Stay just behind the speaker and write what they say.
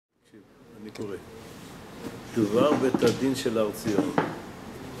אני קורא. דבר בית הדין של הר ציון.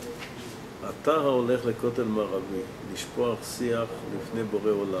 אתה ההולך לכותל מערבי, לשפוח שיח לפני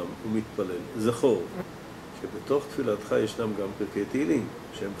בורא עולם ומתפלל. זכור, שבתוך תפילתך ישנם גם פרקי תהילים,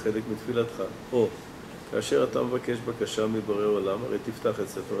 שהם חלק מתפילתך. או, כאשר אתה מבקש בקשה מבורא עולם, הרי תפתח את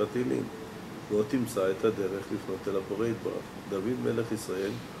ספר התהילים, לא תמצא את הדרך לפנות אל הבורא יתברך. דוד מלך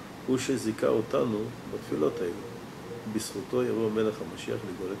ישראל הוא שזיכה אותנו בתפילות האלה. בזכותו יבוא מלך המשיח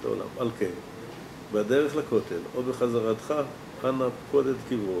לגאול את העולם. על כן, בדרך לכותל או בחזרתך, אנא פקוד את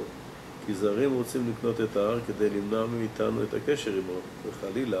קברו, כי זרים רוצים לקנות את ההר כדי למנוע מאיתנו את הקשר עמו,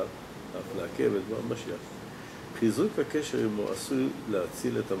 וחלילה אף לעכב את בוא המשיח. חיזוק הקשר עמו עשוי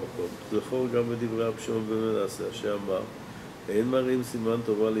להציל את המקום. זכור גם בדברי אבשלום ומנסה, שאמר, אין מראים סימן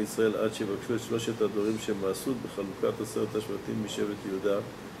טובה לישראל עד שיבקשו את שלושת הדברים שמעשו בחלוקת 10 השבטים משבט יהודה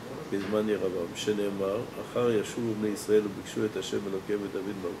בזמן ירבעם, שנאמר, אחר ישובו בני ישראל וביקשו את השם אלוקיהם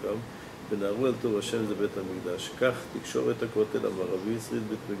ודוד מלכם, ונערו אל טוב השם זה בית המקדש. כך תקשור את הכותל המערבי, שריד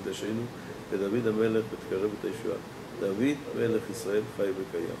בית מקדשנו, ודוד המלך ותקרב את הישועה. דוד מלך ישראל חי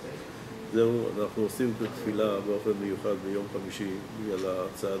וקיים. זהו, אנחנו עושים את התפילה באופן מיוחד ביום חמישי, בגלל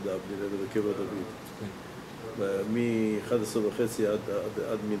הצעדה בני נדר בקבר דוד. מ-11:30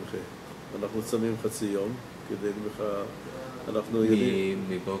 עד מנחה. אנחנו צמים חצי יום, כדי למחה, אנחנו יודעים...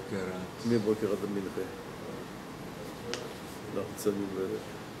 מבוקר עד המנחה. אנחנו צמים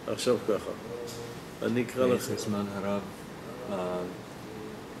עכשיו ככה. אני אקרא לך... באיזה זמן הרב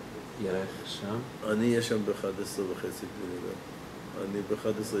ילך שם? אני אהיה שם ב-11:30 בני נדר. אני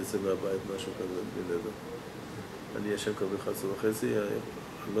ב-11 יצא מהבית, משהו כזה בני נדר. אני אהיה שם כבר ב-11:30.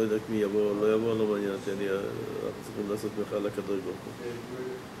 אני לא יודע מי יבוא או לא יבוא, לא מעניין אותי, אנחנו צריכים לעשות בכלל לקדוש ברוך הוא.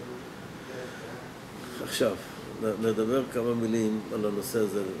 עכשיו, נדבר כמה מילים על הנושא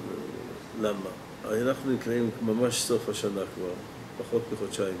הזה. למה? אנחנו נקראים ממש סוף השנה כבר, פחות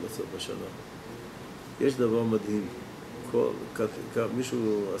מחודשיים בסוף השנה. יש דבר מדהים.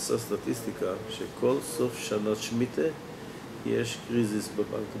 מישהו עשה סטטיסטיקה שכל סוף שנת שמיטה יש קריזיס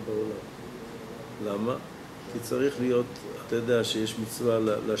בבנקים בעולם. למה? כי צריך להיות, אתה יודע שיש מצווה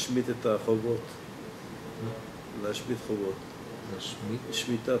להשמיט את החובות. להשמיט חובות. להשמיט?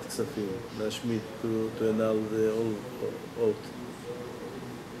 שמיטת כספים. להשמיט, to annul the oath.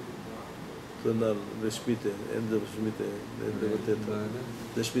 to annul, ושמיטה, אין זה שמיטה, לבטל.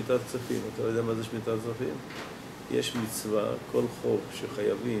 זה שמיטת כספים. אתה לא יודע מה זה שמיטת כספים? יש מצווה, כל חוב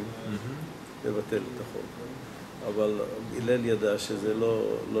שחייבים לבטל את החוב. אבל הלל ידע שזה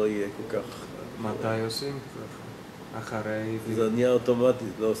לא יהיה כל כך... מתי עושים? אחרי... זה נהיה אוטומטית,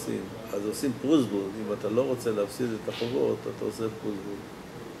 לא עושים. אז עושים פרוזבול. אם אתה לא רוצה להפסיד את החובות, אתה עושה פרוזבול.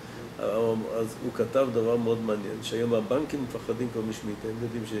 אז הוא כתב דבר מאוד מעניין, שהיום הבנקים מפחדים כבר משמיטה. הם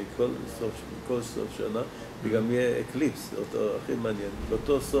יודעים שכל סוף שנה, וגם יהיה אקליפס, אותו הכי מעניין.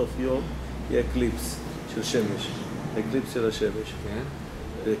 באותו סוף יום יהיה אקליפס של שמש. אקליפס של השמש. כן.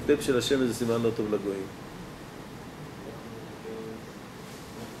 ואקליפס של השמש זה סימן לא טוב לגויים.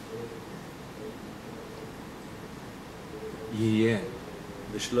 יהיה.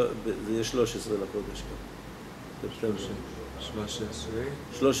 זה יהיה 13 לחודש כאן.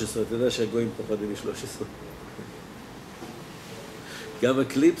 13, אתה יודע שהגויים פוחדים מ-13. גם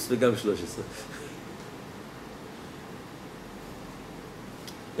אקליפס וגם 13.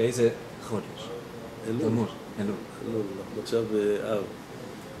 באיזה חודש? אלול. אלול. עכשיו באב.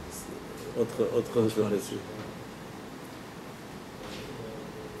 עוד חודש וחצי.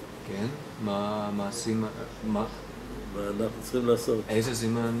 כן? מה עושים? מה אנחנו צריכים לעשות? איזה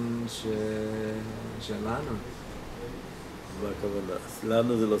זימן שלנו? מה הכוונה?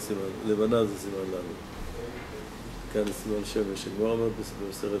 לנו זה לא סימן, לבנה זה סימן לנו. כאן זה סימן שמש. הגמרא אומרת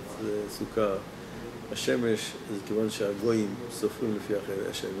בסרט סוכה, השמש זה כיוון שהגויים סופרים לפי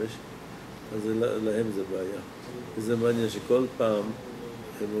השמש, אז להם זה בעיה. וזה מעניין שכל פעם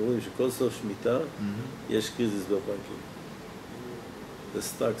הם אומרים שכל סוף שמיטה יש קריזיס בבנקים. The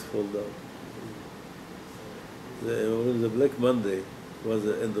stocks fall down. הם אומרים, זה Black Monday, מה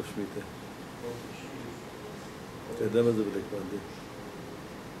זה end of שמיטה. אתה יודע מה זה Black Monday?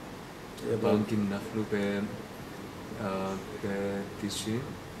 הבנקים נפלו ב-90?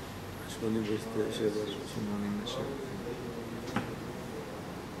 87.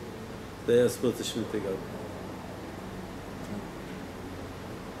 זה היה ספורט השמיטה גם.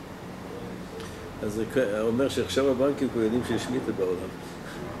 אז זה אומר שעכשיו הבנקים כבר יודעים שיש שמיטה בעולם.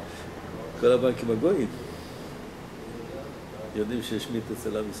 כל הבנקים הגויים יודעים שיש שמיטה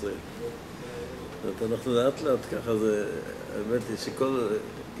אצל עם ישראל. אנחנו לאט לאט ככה, זה, האמת היא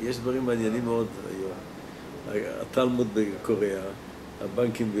יש דברים מעניינים מאוד היום. התלמוד בקוריאה,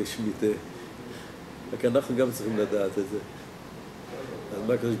 הבנקים בשמיטה, רק אנחנו גם צריכים לדעת את זה. אז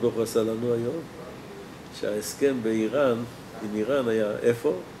מה הקדוש ברוך הוא עשה לנו היום? שההסכם באיראן, עם איראן היה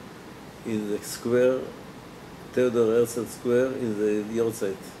איפה? In the square, Theodore Herzl Square, in the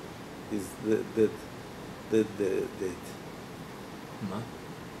Yortzeit. is the date. מה?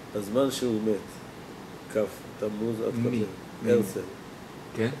 הזמן שהוא מת, כף תמוז עד מי? הרצל.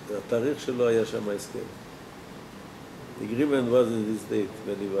 כן? התאריך שלו היה שם ההסכם. Agreement was in this date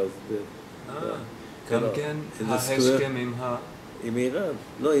when he was dead. גם כן ההסכם עם ה... עם איראן.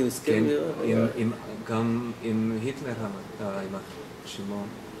 לא, עם הסכם עם איראן. גם עם היטלר, עם שמעון.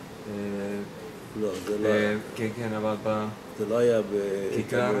 לא, זה לא היה. כן, כן, אבל זה לא היה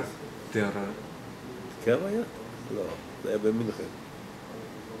בכיכר טרור. כיכר היה? לא, זה היה במינכן.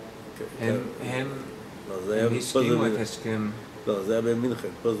 הם הסכימו את ההסכם. לא, זה היה במינכן,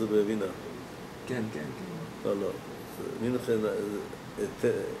 פה זה בווינה. כן, כן, כן. לא, לא. מינכן,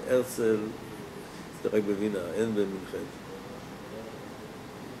 הרצל, זה רק בווינה, אין במינכן.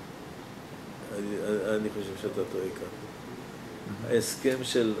 אני חושב שאתה טועה כאן. ההסכם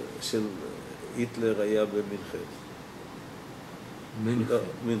של היטלר היה במינכן. מינכן.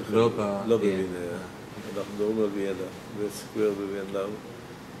 לא בווינה. אנחנו מדברים על וינה, בסקוור בווינה.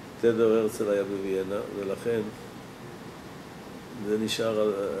 תיאודור הרצל היה בווינה, ולכן זה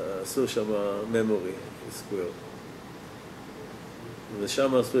נשאר, עשו שם ממורי, סקוור.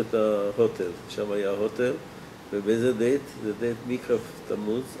 ושם עשו את ההוטל, שם היה ההוטל, ובאיזה דייט? זה דייט מכף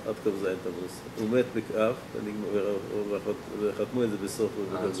תמוז עד כף זין תמוז. הוא מת בכאב, וחתמו את זה בסוף.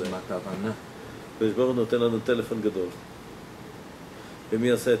 אז מה הכוונה? ושבור נותן לנו טלפון גדול.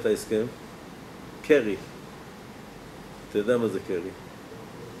 ומי עשה את ההסכם? קרי. אתה יודע מה זה קרי?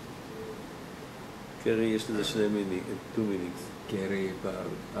 קרי יש לזה שני מינים, two meanings. קרי,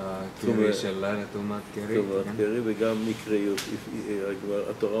 קרי של לילה, תאומת קרי. תאומת קרי וגם מקריות.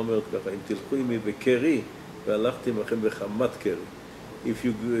 התורה אומרת ככה, אם תלכו עמי בקרי והלכתי עמכם בחמת קרי. If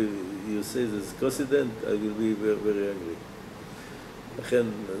you say this coincident, I will be very angry. לכן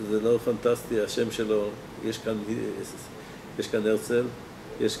זה לא פנטסטי, השם שלו, יש כאן הרצל,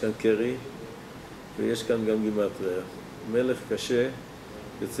 יש כאן קרי ויש כאן גם גימטריה. מלך קשה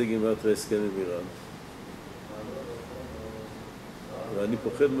יוצא גימטריה הסכם עם איראן. ואני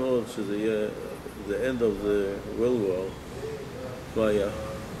פוחד מאוד שזה יהיה the end of the world war. מה היה?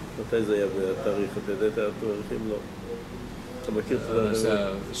 מתי זה היה בתאריך? אתה יודע את התאריכים? לא. אתה מכיר את התאריכים?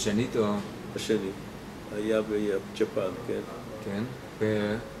 השנית או? השני. היה ביפן, כן? כן.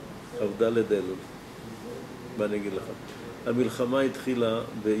 כ"ד אלול. מה אני אגיד לך? המלחמה התחילה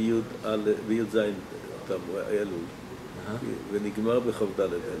בי"ז אלול. ונגמר בכ"ד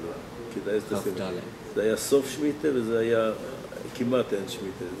אלול. כדאי שתשים. זה היה סוף שמיטה וזה היה כמעט אין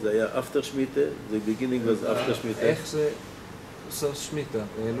שמיטה. זה היה after שמיטה, זה beginning was after שמיטה. איך זה סוף שמיטה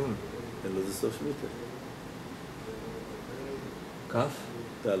באלול? אלול זה סוף שמיטה. כף?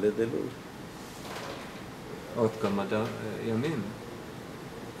 ד' אלול. עוד כמה ימים.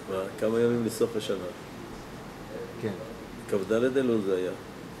 מה? כמה ימים לסוף השנה. כן. כ"ד אלול זה היה.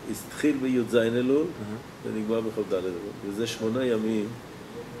 התחיל בי"ז אלול ונגמר בכ"ד אלול. וזה 8 ימים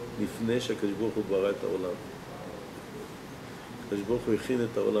לפני שהקדוש ברוך הוא ברא את העולם. הקדוש ברוך הוא הכין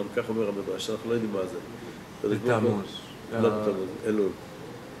את העולם, כך אומר המדרש, אנחנו לא יודעים מה זה. בתמוז. לא בתמוז, אלול.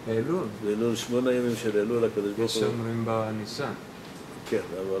 אלול? באלול 8 ימים של אלול, הקדוש ברוך הוא... יש אומרים בניסן. כן,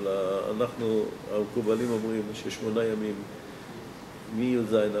 אבל אנחנו, המקובלים אומרים ש8 ימים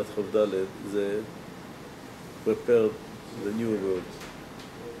מי"ז עד כ"ד זה prepare the new world.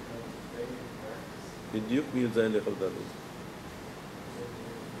 בדיוק מי"ז לכ"ד.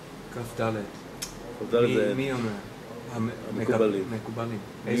 כ"ד. מי אומר? מקובלים. מקובלים.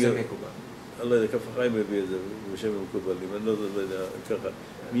 איזה מקובל? אני לא יודע, כף החיים מביא את זה בשם המקובלים, אני לא יודע ככה.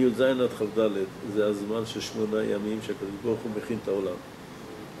 מי"ז עד כ"ד זה הזמן של 8 ימים שהקדוש ברוך הוא מכין את העולם.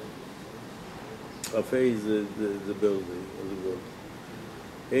 כ"ה זה birthday of the world.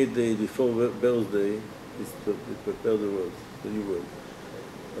 8 days before birthday is to prepare the world, the new world.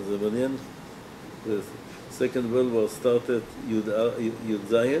 אז זה מעניין. The Second World War started Yud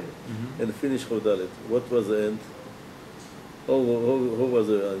Zayin and finished Chodalet. What was the end? How was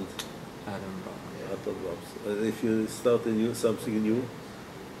the end? Atom bombs. And if you start something new,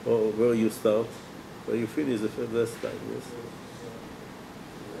 or where you start, where you finish the last time, yes.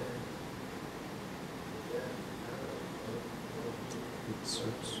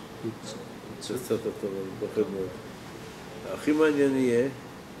 זה קצת טוב, אני פוחד מאוד. הכי מעניין יהיה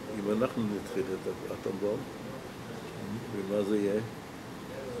אם אנחנו נתחיל את האטום בום, ומה זה יהיה?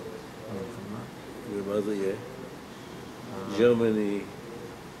 ומה זה יהיה? גרמני,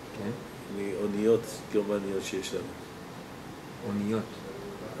 מאוניות גרמניות שיש לנו. אוניות?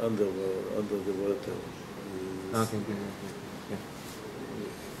 under the water. כן.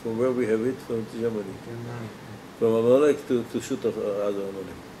 From where we have it? From Germany. גרמניה. From Amalek to shoot other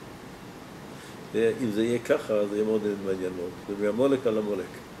Amalek. אם זה יהיה ככה, זה יהיה מאוד מעניין מאוד. זה מעמולק על עמולק.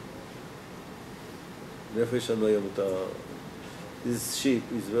 מאיפה יש לנו היום את ה... This ship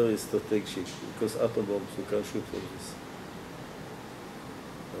is very strategic ship, because atom bombs you can't shoot from this.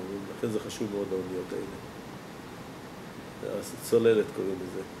 לכן זה חשוב מאוד לאוניות האלה. צוללת קוראים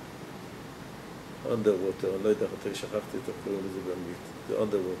לזה. Underwater, אני לא יודע, שכחתי את קוראים לזה באנגלית. זה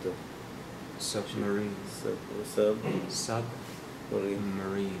underwater. Submarine. Submarine.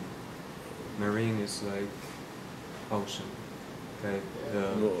 Marine. Marine is like ocean. Okay.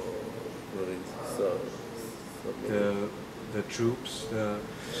 No, marine. The troops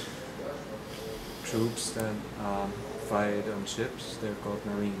that fight on ships, they're called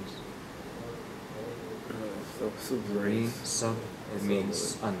marines. Marine, sub, it means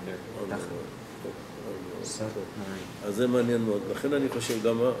under. Submarine. אז זה מעניין מאוד. לכן אני חושב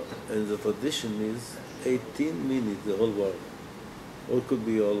גם, and the tradition is 18 minutes, the whole war. Or could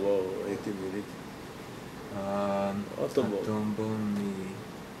be all war 18 minutes. Atom bomb.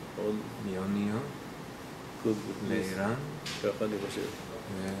 מאונייה. לאיראן. ככה אני חושב.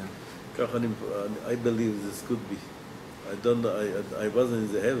 ככה אני, I believe this could be. I don't know, I wasn't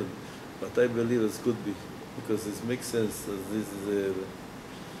in the heaven, but I believe this could be. Because it makes sense, this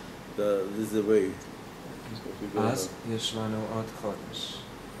is the way. אז יש לנו עוד חודש.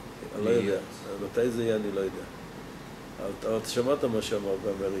 אני לא יודע, מתי זה יהיה אני לא יודע. אבל שמעת מה שאמר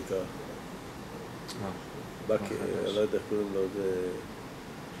באמריקה? בקי, אני לא יודע איך קוראים לו,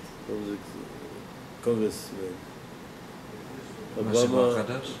 זה קונגרסמן. מה שמה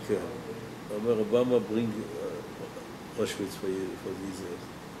חדש? כן. הוא אומר, אובמה bring Auschwitz for Israel.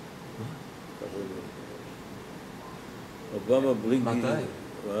 אובמה bring... מתי?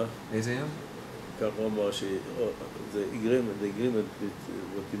 מה? איזה יום? כך הוא אמר שזה agreement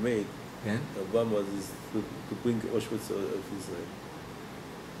what he made, כן? אובמה is to bring Auschwitz of Israel.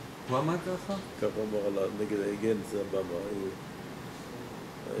 הוא אמר ככה? כך הוא אמר נגד הגן, זה אובמה.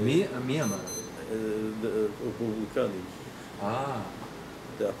 מי אמר? רפובליקנים.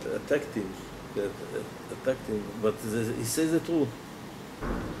 They attacked him. But he says the truth.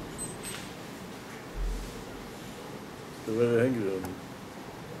 They're very angry on him.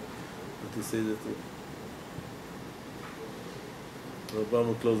 But he says the truth.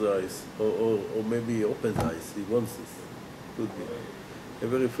 Obama closed the eyes. Or maybe he opened the eyes. He wants this. Could be. I'm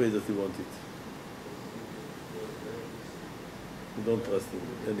very afraid that he wants it. We don't trust him.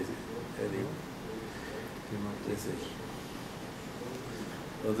 Anything.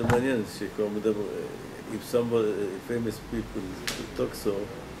 אבל זה מעניין שכבר מדבר, if somebody, famous people talk so,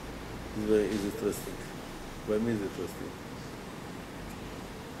 is interesting. by me זה interesting.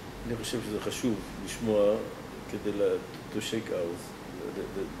 אני חושב שזה חשוב לשמוע כדי to shake out,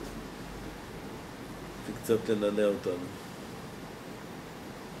 וקצת לנענע אותנו.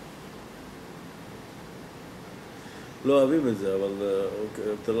 לא אוהבים את זה, אבל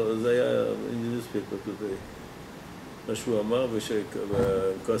זה היה newspaper today. מה שהוא אמר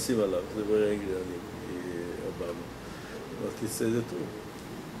וכועסים עליו, זה very angry אני, אובמה. But he said the truth.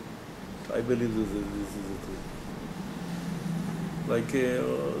 I believe this is the truth. Like,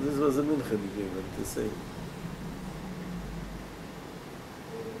 this was a München agreement, the same.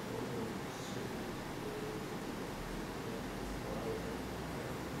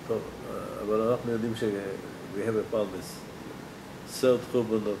 טוב, אבל אנחנו יודעים we have a promise. third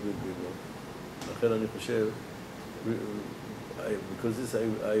חורבן not will be more. לכן אני חושב, because this I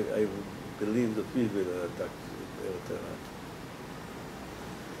believe that we will attack Tehran.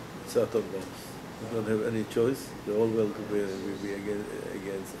 It's atom bombs. We don't have any choice. The whole world will be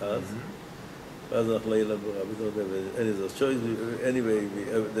against us. ואז אנחנו לא יהיה לנו ברירה. We don't have any other choice. Anyway,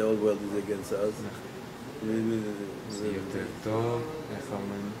 the whole world is against us. זה יותר טוב, איך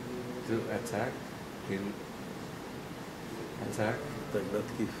אומרים? To attack? attack?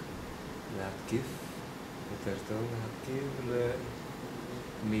 להתקיף. להתקיף? יותר טוב להתקיף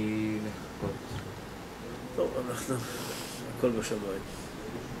מלכפות. טוב, אנחנו, הכל בשמיים.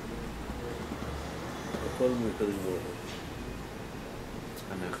 הכל מקדש ברוך הוא.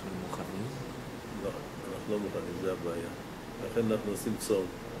 אנחנו מוכנים? לא, אנחנו לא מוכנים, זה הבעיה. לכן אנחנו עושים צום.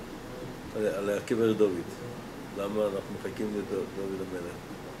 להרכיב את דוד. למה אנחנו מחכים לדוד המלך?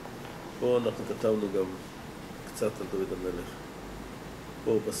 פה אנחנו כתבנו גם קצת על דוד המלך.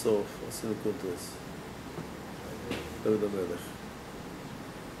 פה בסוף עשינו קונטרס. דוד המלך.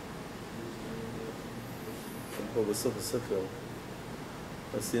 פה בסוף הספר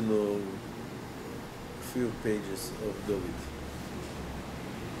עשינו a few pages of David.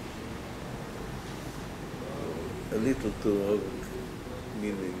 A little to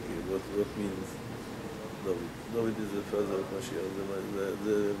meaning, what means David. David is the father of Mashiach,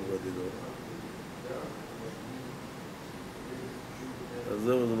 זה בדינו. אז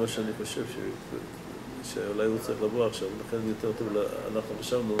זהו, זה מה שאני חושב שאולי הוא צריך לבוא עכשיו, לכן יותר טוב, אנחנו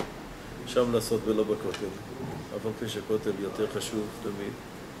חשבנו שם לעשות ולא בכותל. אף על פי שהכותל יותר חשוב תמיד.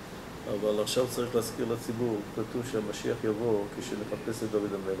 אבל עכשיו צריך להזכיר לציבור, כתוב שהמשיח יבוא כשנחפש את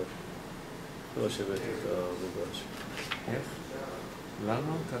דוד המלך. לא השבט את המדרש. איך?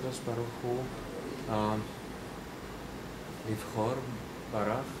 למה הקדוש ברוך הוא לבחור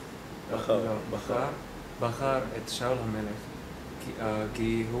בחר את שאול המלך?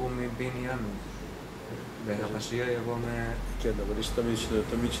 כי הוא מבנימין, והמשיח יבוא כן, אבל יש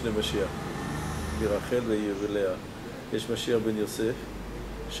תמיד שני משיח, מרחל ולאה. יש משיח בן יוסף,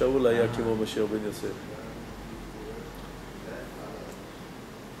 שאול היה כמו משיח בן יוסף.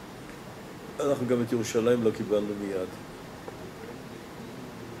 אנחנו גם את ירושלים לא קיבלנו מיד.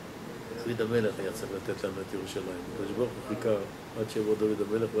 דוד המלך היה צריך לתת לנו את ירושלים. הקדוש ברוך הוא חיכה עד שיבוא דוד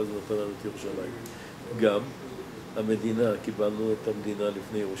המלך ואז נתן לנו את ירושלים. גם המדינה, קיבלנו את המדינה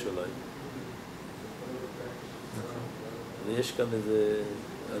לפני ירושלים. ויש כאן איזה,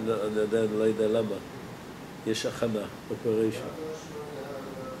 אני עדיין לא יודע למה, יש הכנה, operation.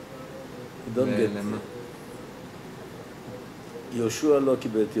 ולמה? יהושע לא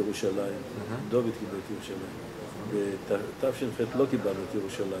קיבל את ירושלים, דוד קיבל את ירושלים. בתש"ח לא קיבלנו את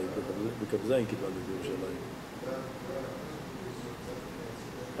ירושלים, בכ"ז קיבלנו את ירושלים.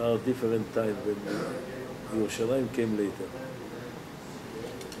 Our different time when Yerushalayim came later.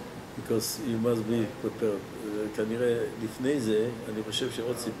 Because you must be prepared. כנראה לפני זה, אני חושב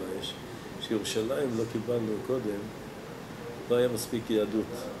שעוד סיבה יש, שירושלים לא קיבלנו קודם, לא היה מספיק יהדות.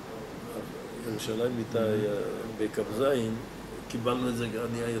 ירושלים הייתה בכ"ז, קיבלנו את זה,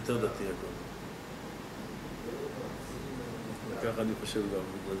 נהיה יותר דתי הכל. וככה אני חושב גם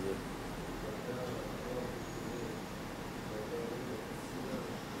בגלל זה.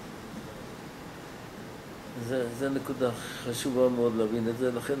 זה נקודה חשובה מאוד להבין את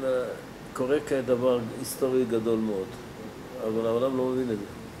זה, לכן קורה כדבר היסטורי גדול מאוד, אבל העולם לא מבין את זה.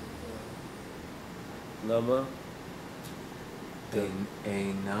 למה?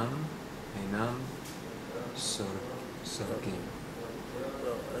 אינם סורקים.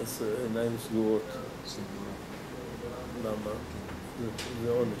 עיניים סגורות. למה?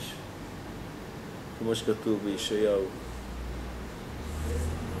 זה עונש. כמו שכתוב בישעיהו.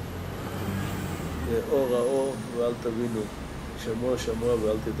 אור ראו ואל תבינו, שמוע שמוע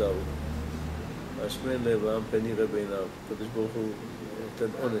ואל תדעו. השמן לב העם פן יראה בעיניו. הקדוש ברוך הוא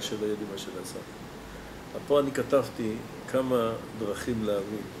נותן עונש שלא יודעים מה שנעשה. פה אני כתבתי כמה דרכים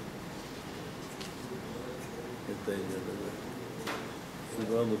להבין את העניין הזה.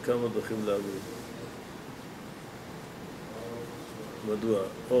 דיברנו כמה דרכים להבין. מדוע?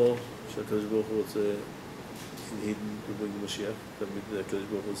 או שהקדוש ברוך הוא רוצה hidden משיח, תמיד הקדוש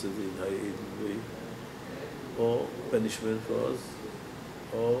ברוך הוא עושה זה in high hidden way, או punishment for us,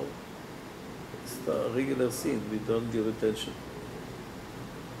 או regular sin, we don't give attention.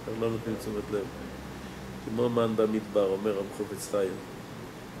 אנחנו לא נותנים תשומת לב. כמו מן במדבר, אומר רב חפץ חיים.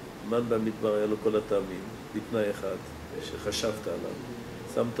 מן במדבר היה לו כל הטעמים, בתנאי אחד, שחשבת עליו.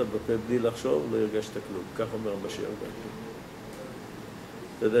 שמת בפה בלי לחשוב, לא הרגשת כלום. כך אומר המשיח גם.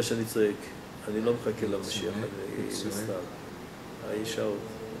 אתה יודע שאני צועק, אני לא מחכה למשיח, אני מסתר. האישה עוד.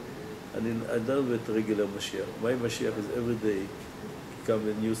 אני אדם ואת רגל המשיח. מה עם משיח? is every day come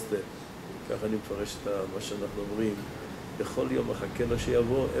a new step. כך אני מפרש את מה שאנחנו אומרים. בכל יום מחכה לו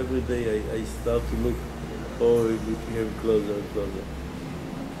שיבוא, every day I start to look forward, looking him closer and closer.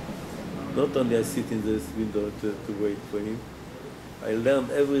 Not only I sit in this window to wait for him, I learn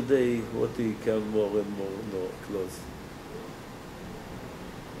every day what he come more and more close.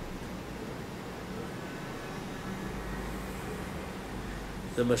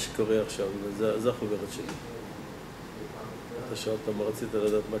 זה מה שקורה עכשיו, זה החוברת שלי. אתה שאלת מה רצית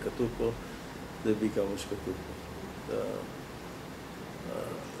לדעת מה כתוב פה, זה בעיקר מה שכתוב פה.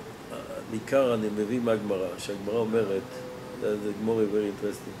 בעיקר אני מביא מהגמרא, שהגמרא אומרת, זה גמורי very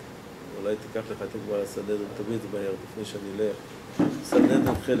interesting. אולי תיקח לך את הגמרא סנהדרין, תביא את זה מהר לפני שאני אלך.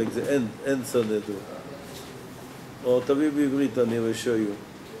 סנהדרין חלק זה אין סנהדרין. או תביא בעברית, אני will show you.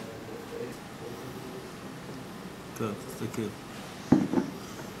 כאן, תסתכל.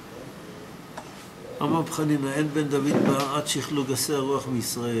 אמר חנינא, אין בן דוד בא עד שיכלו גסי הרוח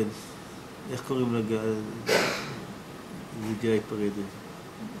מישראל. איך קוראים לה? זה גיא פרידה.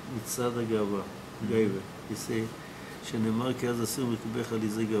 מצעד הגאווה, גאווה. יסי, שנאמר כי אז אסיר מקבך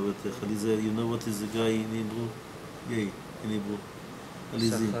עליזי גאוותך. עליזי, you know what is the guy in Hebrew? גאי, in Hebrew.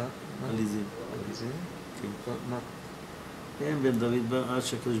 עליזים. עליזים. עליזים? כן. מה? אין בן דוד בא עד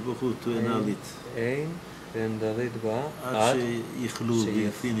שהקדוש ברוך הוא תואנלית. אין בן דוד בא עד שיכלו,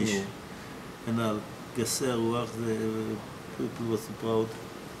 פיניש. אנל, גסי הרוח זה people was proud.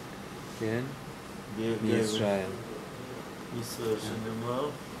 כן, מישראל. מישראל שנאמר,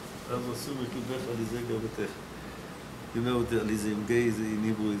 אז עשו מקיבך עליזי גרבתך. You know the alizim, gay is in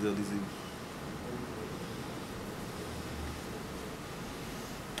Hebrew is alizim.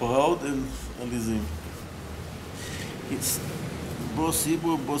 Proud and alizim. It's both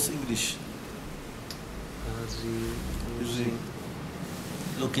Hebrew, both English. Alizim.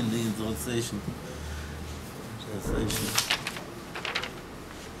 Look in the translation.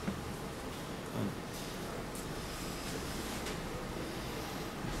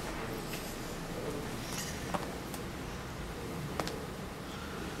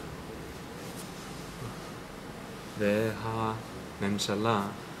 והממשלה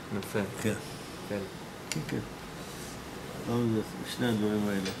נופל. כן. כן. שני הדברים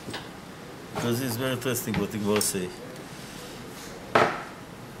האלה. Because it's very interesting what the Gemara say.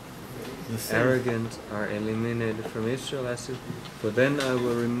 Arrogant are eliminated from Israel, as it, for then I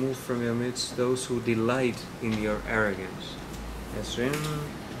will remove from your midst those who delight in your arrogance. As in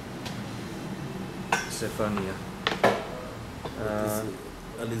Zephaniah.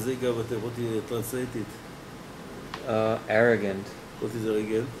 Alizé Gavate, what do you translate it? Arrogant. What is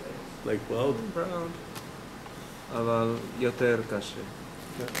arrogant? Like proud? Proud. אבל יותר קשה.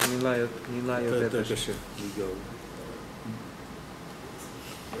 מילה יותר קשה.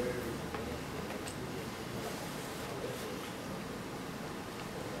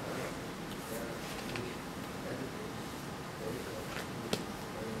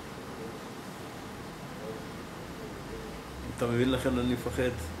 אתה מבין לכן אני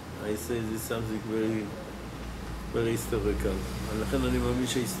מפחד? I say this something very historical. לכן אני מאמין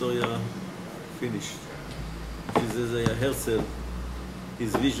שההיסטוריה finished. בשביל זה היה הרצל.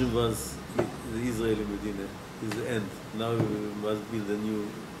 His vision was the Israeli Medina. Is the end. Now we must build a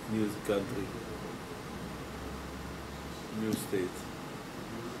new country. New state.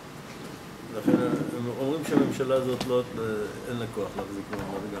 לכן הם אומרים שהממשלה הזאת לא, אין לה כוח להחזיק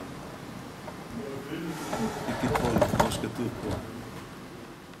מעמד גם. היא תיפול, כמו שכתוב פה.